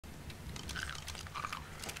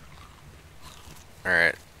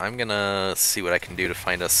Alright, I'm gonna see what I can do to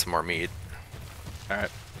find us some more meat.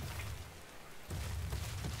 Alright.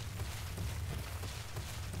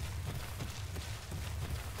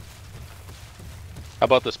 How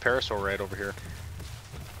about this parasaur right over here?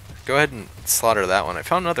 Go ahead and slaughter that one. I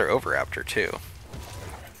found another Oviraptor too.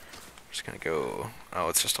 Just gonna go... Oh,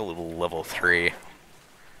 it's just a little level 3.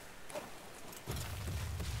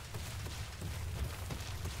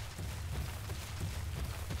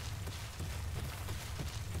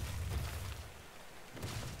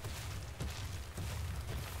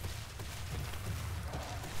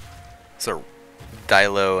 It's a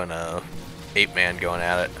Dilo and a Ape Man going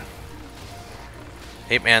at it.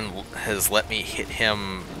 Ape Man has let me hit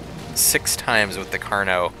him 6 times with the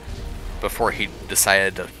Carno before he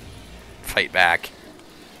decided to fight back.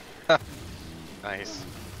 Nice.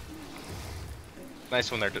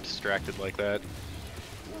 Nice when they're distracted like that.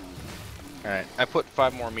 Alright, I put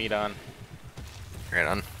 5 more meat on. Right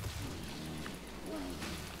on.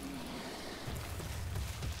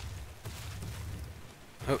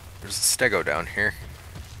 Oh, there's a stego down here.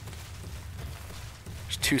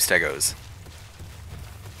 There's 2 stegos.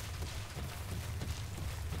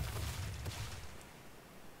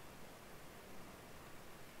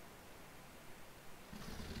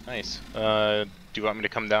 Nice. Do you want me to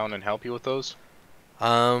come down and help you with those?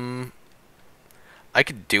 I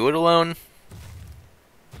could do it alone.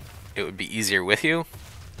 It would be easier with you.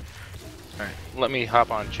 Alright, let me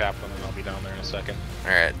hop on Chaplain and I'll be down there in a second.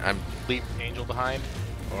 Alright, I'm... Leave Angel behind?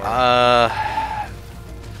 Or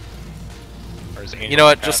is Angel you know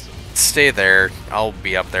what, passive? just stay there. I'll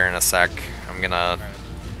be up there in a sec. I'm gonna... Alright.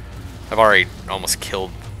 I've already almost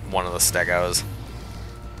killed one of the stegos.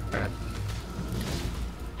 Alright.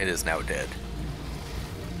 It is now dead.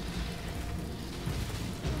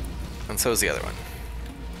 And so is the other one.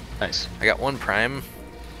 Nice. I got 1 prime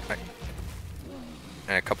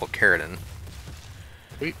and a couple keratin.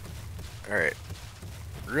 Sweet. Alright.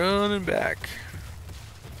 Running back.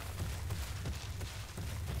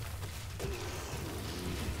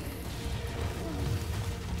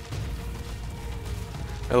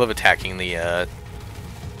 I love attacking the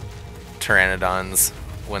pteranodons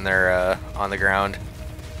when they're on the ground.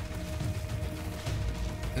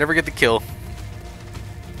 Never get the kill.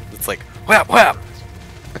 It's like, whap, whap!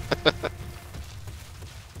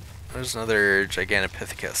 There's another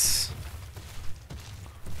Gigantopithecus.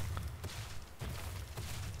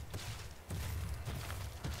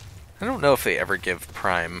 I don't know if they ever give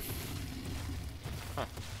Prime.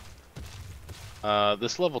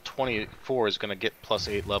 This level 24 is gonna get plus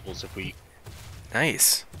 8 levels if we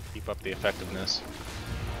Nice. keep up the effectiveness.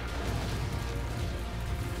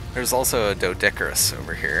 There's also a Doedicurus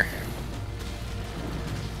over here.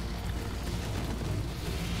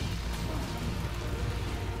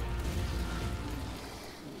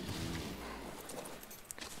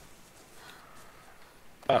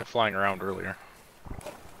 Flying around earlier.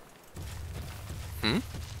 Hmm?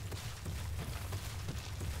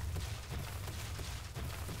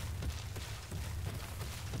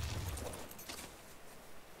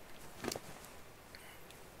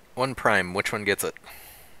 One prime, which one gets it?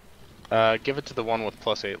 Give it to the one with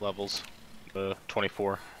plus 8 levels. The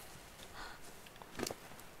 24.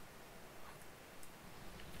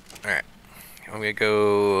 Alright. I'm gonna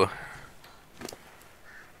go...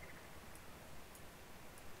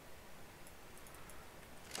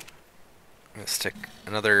 I'm gonna stick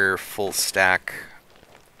another full stack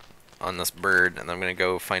on this bird, and then I'm gonna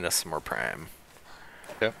go find us some more prime.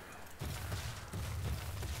 Yep.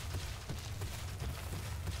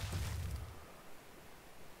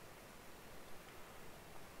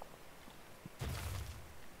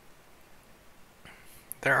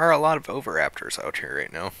 There are a lot of Oviraptors out here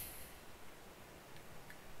right now.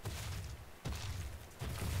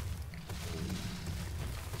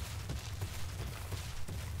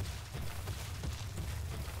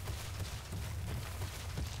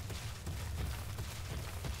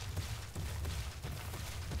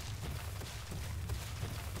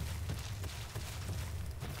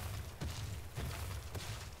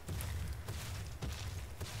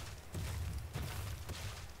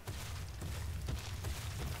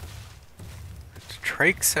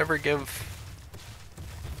 Trakes ever give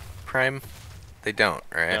prime? They don't,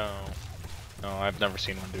 right? No. No, I've never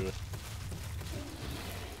seen one do it.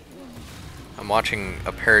 I'm watching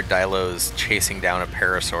a pair of Dilos chasing down a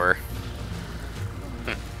Parasaur.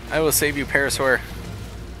 I will save you, Parasaur.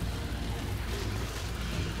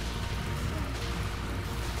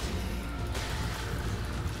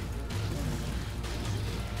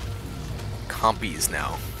 Compies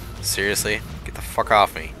now. Seriously? Get the fuck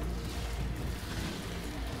off me.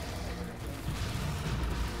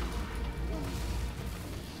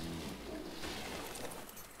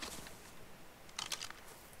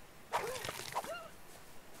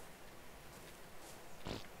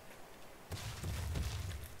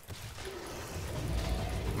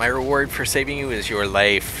 My reward for saving you is your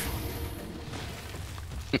life.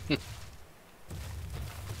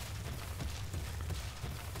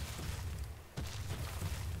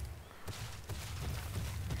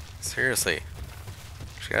 Seriously.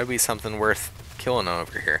 There's gotta be something worth killing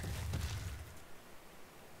over here.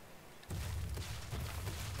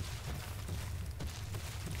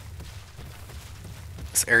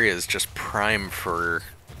 This area is just primed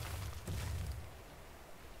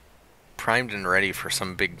and ready for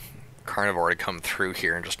some big carnivore to come through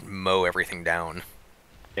here and just mow everything down.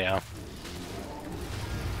 Yeah.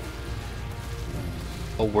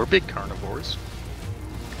 Oh, we're big carnivores.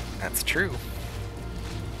 That's true.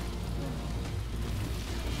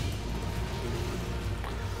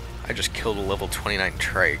 I just killed a level 29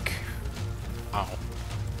 trike. Wow.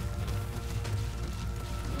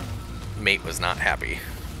 Mate was not happy.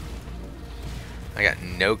 I got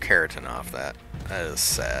no keratin off that. That is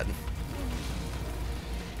sad.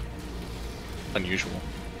 Unusual.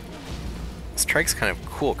 This trike's kind of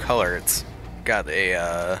cool color. It's got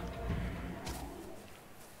a,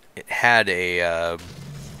 it had a,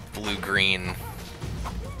 blue-green,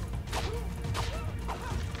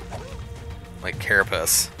 like,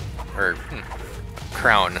 carapace, or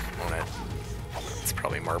crown on it. It's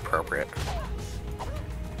probably more appropriate.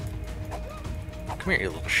 Come here, you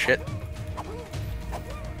little shit.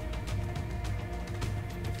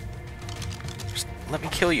 Just let me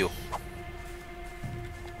kill you.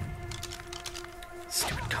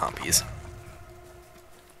 Stupid compies.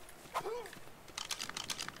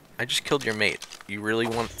 I just killed your mate. You really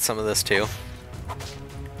want some of this too?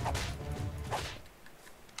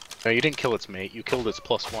 No, you didn't kill its mate. You killed its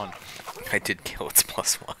 +1. I did kill its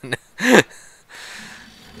 +1.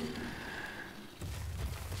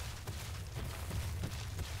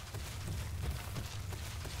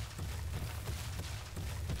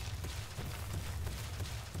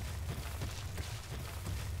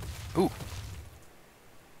 Ooh.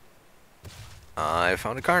 I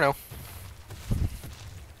found a Carno.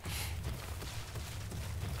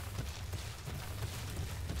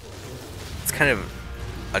 It's kind of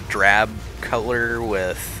a drab color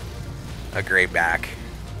with a gray back.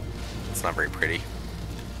 It's not very pretty.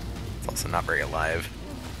 It's also not very alive.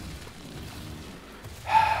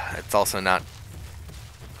 It's also not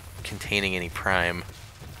containing any prime.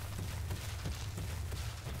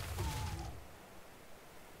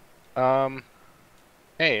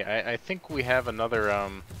 Hey, I think we have another,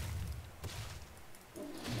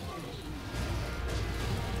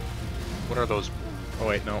 what are those? Oh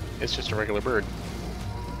wait, no, it's just a regular bird.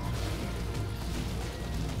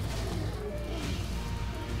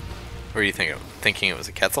 What are you thinking? Thinking it was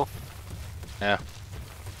a Quetzal? Yeah.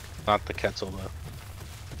 Not the Quetzal, though.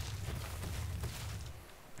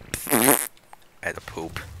 I had to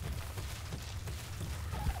poop.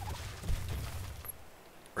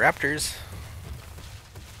 Raptors.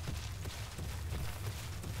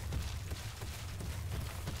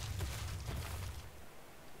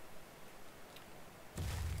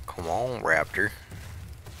 Come on, Raptor.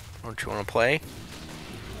 Don't you want to play?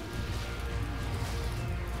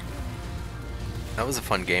 That was a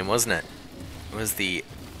fun game, wasn't it? It was the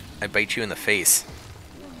I bite you in the face.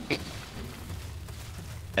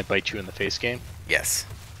 I bite you in the face game? Yes.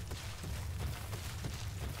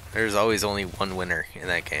 There's always only one winner in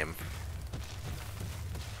that game.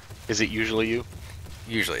 Is it usually you?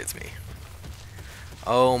 Usually it's me.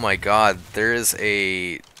 Oh my god, there's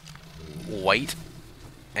a white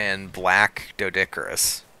and black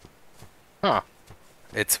Doedicurus. Huh.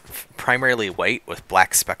 It's primarily white with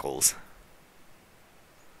black speckles.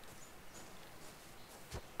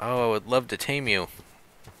 Oh, I would love to tame you.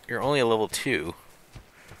 You're only a level 2.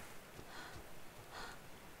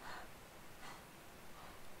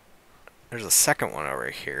 There's a second one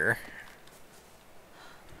over here.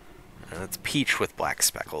 And it's peach with black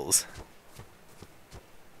speckles.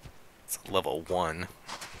 It's level 1.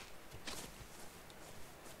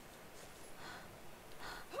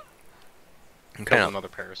 I'm Killed another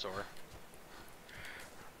parasaur.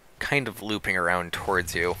 kind of looping around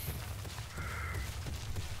towards you.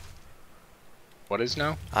 What is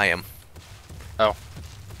now? I am. Oh.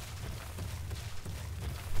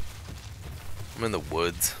 I'm in the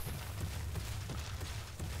woods.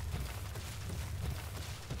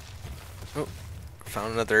 Oh,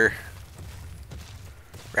 found another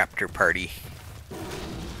raptor party.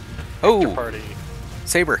 Oh, Raptor party.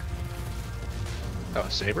 saber. Oh, a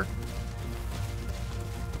saber?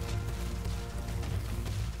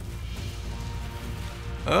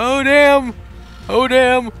 Oh damn! Oh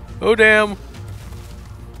damn! Oh damn!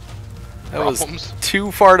 That was Problems?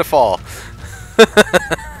 too far to fall. You're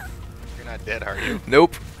not dead, are you?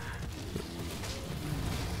 Nope.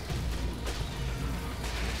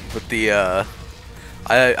 With the,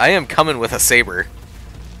 I am coming with a saber.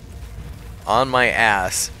 On my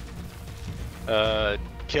ass.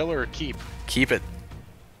 Kill or keep? Keep it.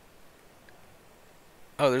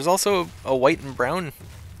 Oh, there's also a white and brown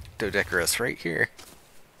Dodecarus right here.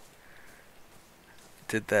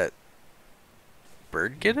 Did that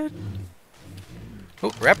bird get it?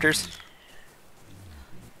 Oh, raptors.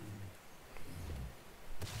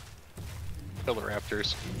 Kill the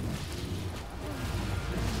raptors.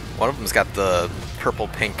 One of them's got the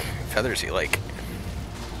purple-pink feathers you like.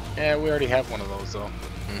 Yeah, we already have one of those, though.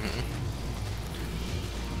 Mm-hmm.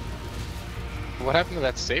 What happened to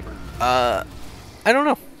that saber? I don't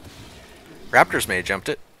know. Raptors may have jumped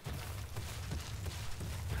it.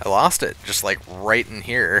 I lost it, just like right in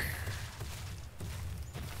here.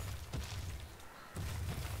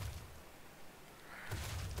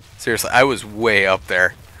 Seriously, I was way up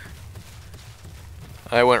there.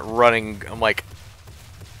 I went running, I'm like,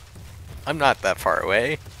 I'm not that far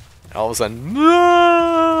away. And all of a sudden,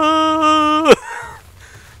 no!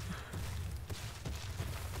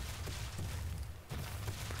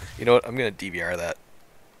 You know what, I'm gonna DVR that.